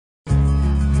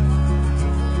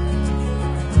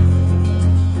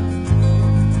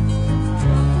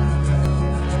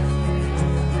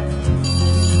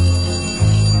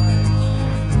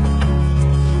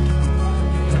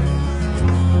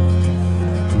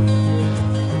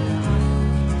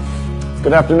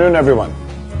Good afternoon, everyone.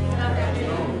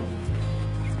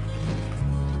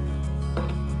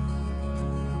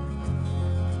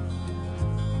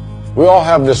 We all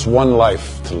have this one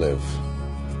life to live.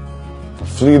 A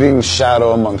fleeting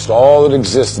shadow amongst all that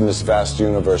exists in this vast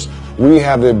universe. We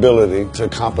have the ability to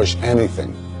accomplish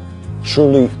anything,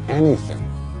 truly anything,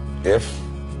 if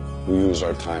we use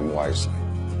our time wisely.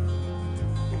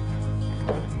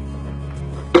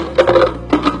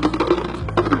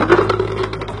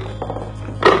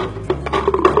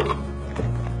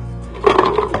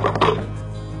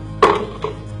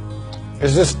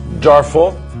 Is this jar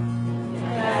full?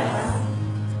 Yes.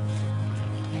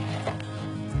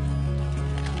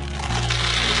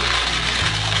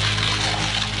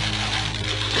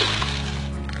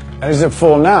 And is it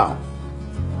full now?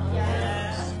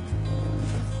 Yes.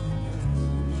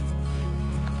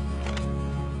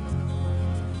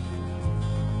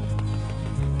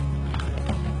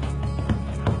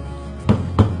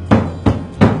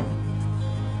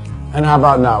 And how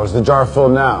about now? Is the jar full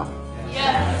now?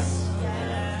 Yes.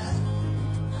 Yes.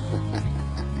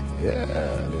 Yeah,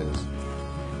 it is.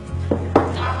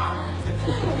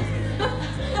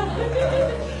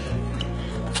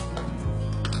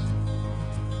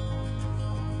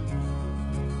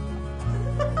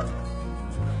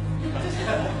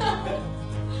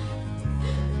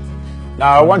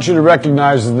 Now, I want you to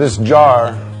recognize that this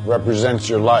jar represents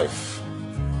your life.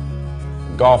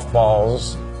 Golf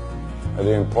balls are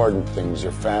the important things,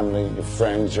 your family, your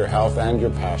friends, your health, and your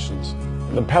passions.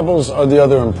 The pebbles are the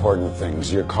other important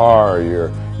things, your car,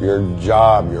 your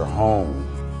job, your home.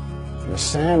 And the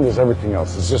sand is everything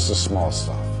else, it's just the small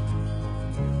stuff.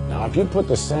 Now, if you put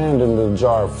the sand in the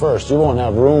jar first, you won't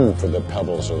have room for the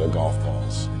pebbles or the golf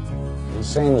balls. And the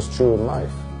same is true in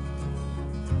life.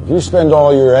 If you spend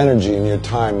all your energy and your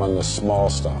time on the small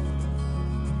stuff,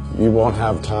 you won't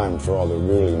have time for all the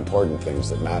really important things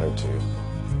that matter to you.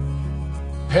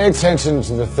 Pay attention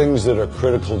to the things that are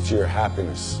critical to your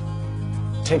happiness.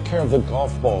 Take care of the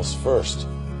golf balls first,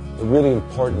 the really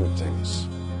important things.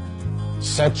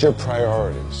 Set your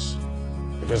priorities,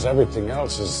 because everything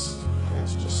else is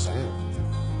just sand.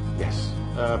 Yes?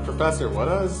 Professor, what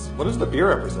does the beer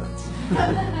represent?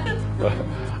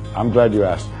 I'm glad you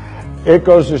asked. It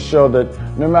goes to show that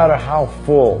no matter how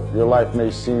full your life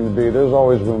may seem to be, there's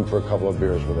always room for a couple of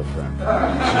beers with a friend.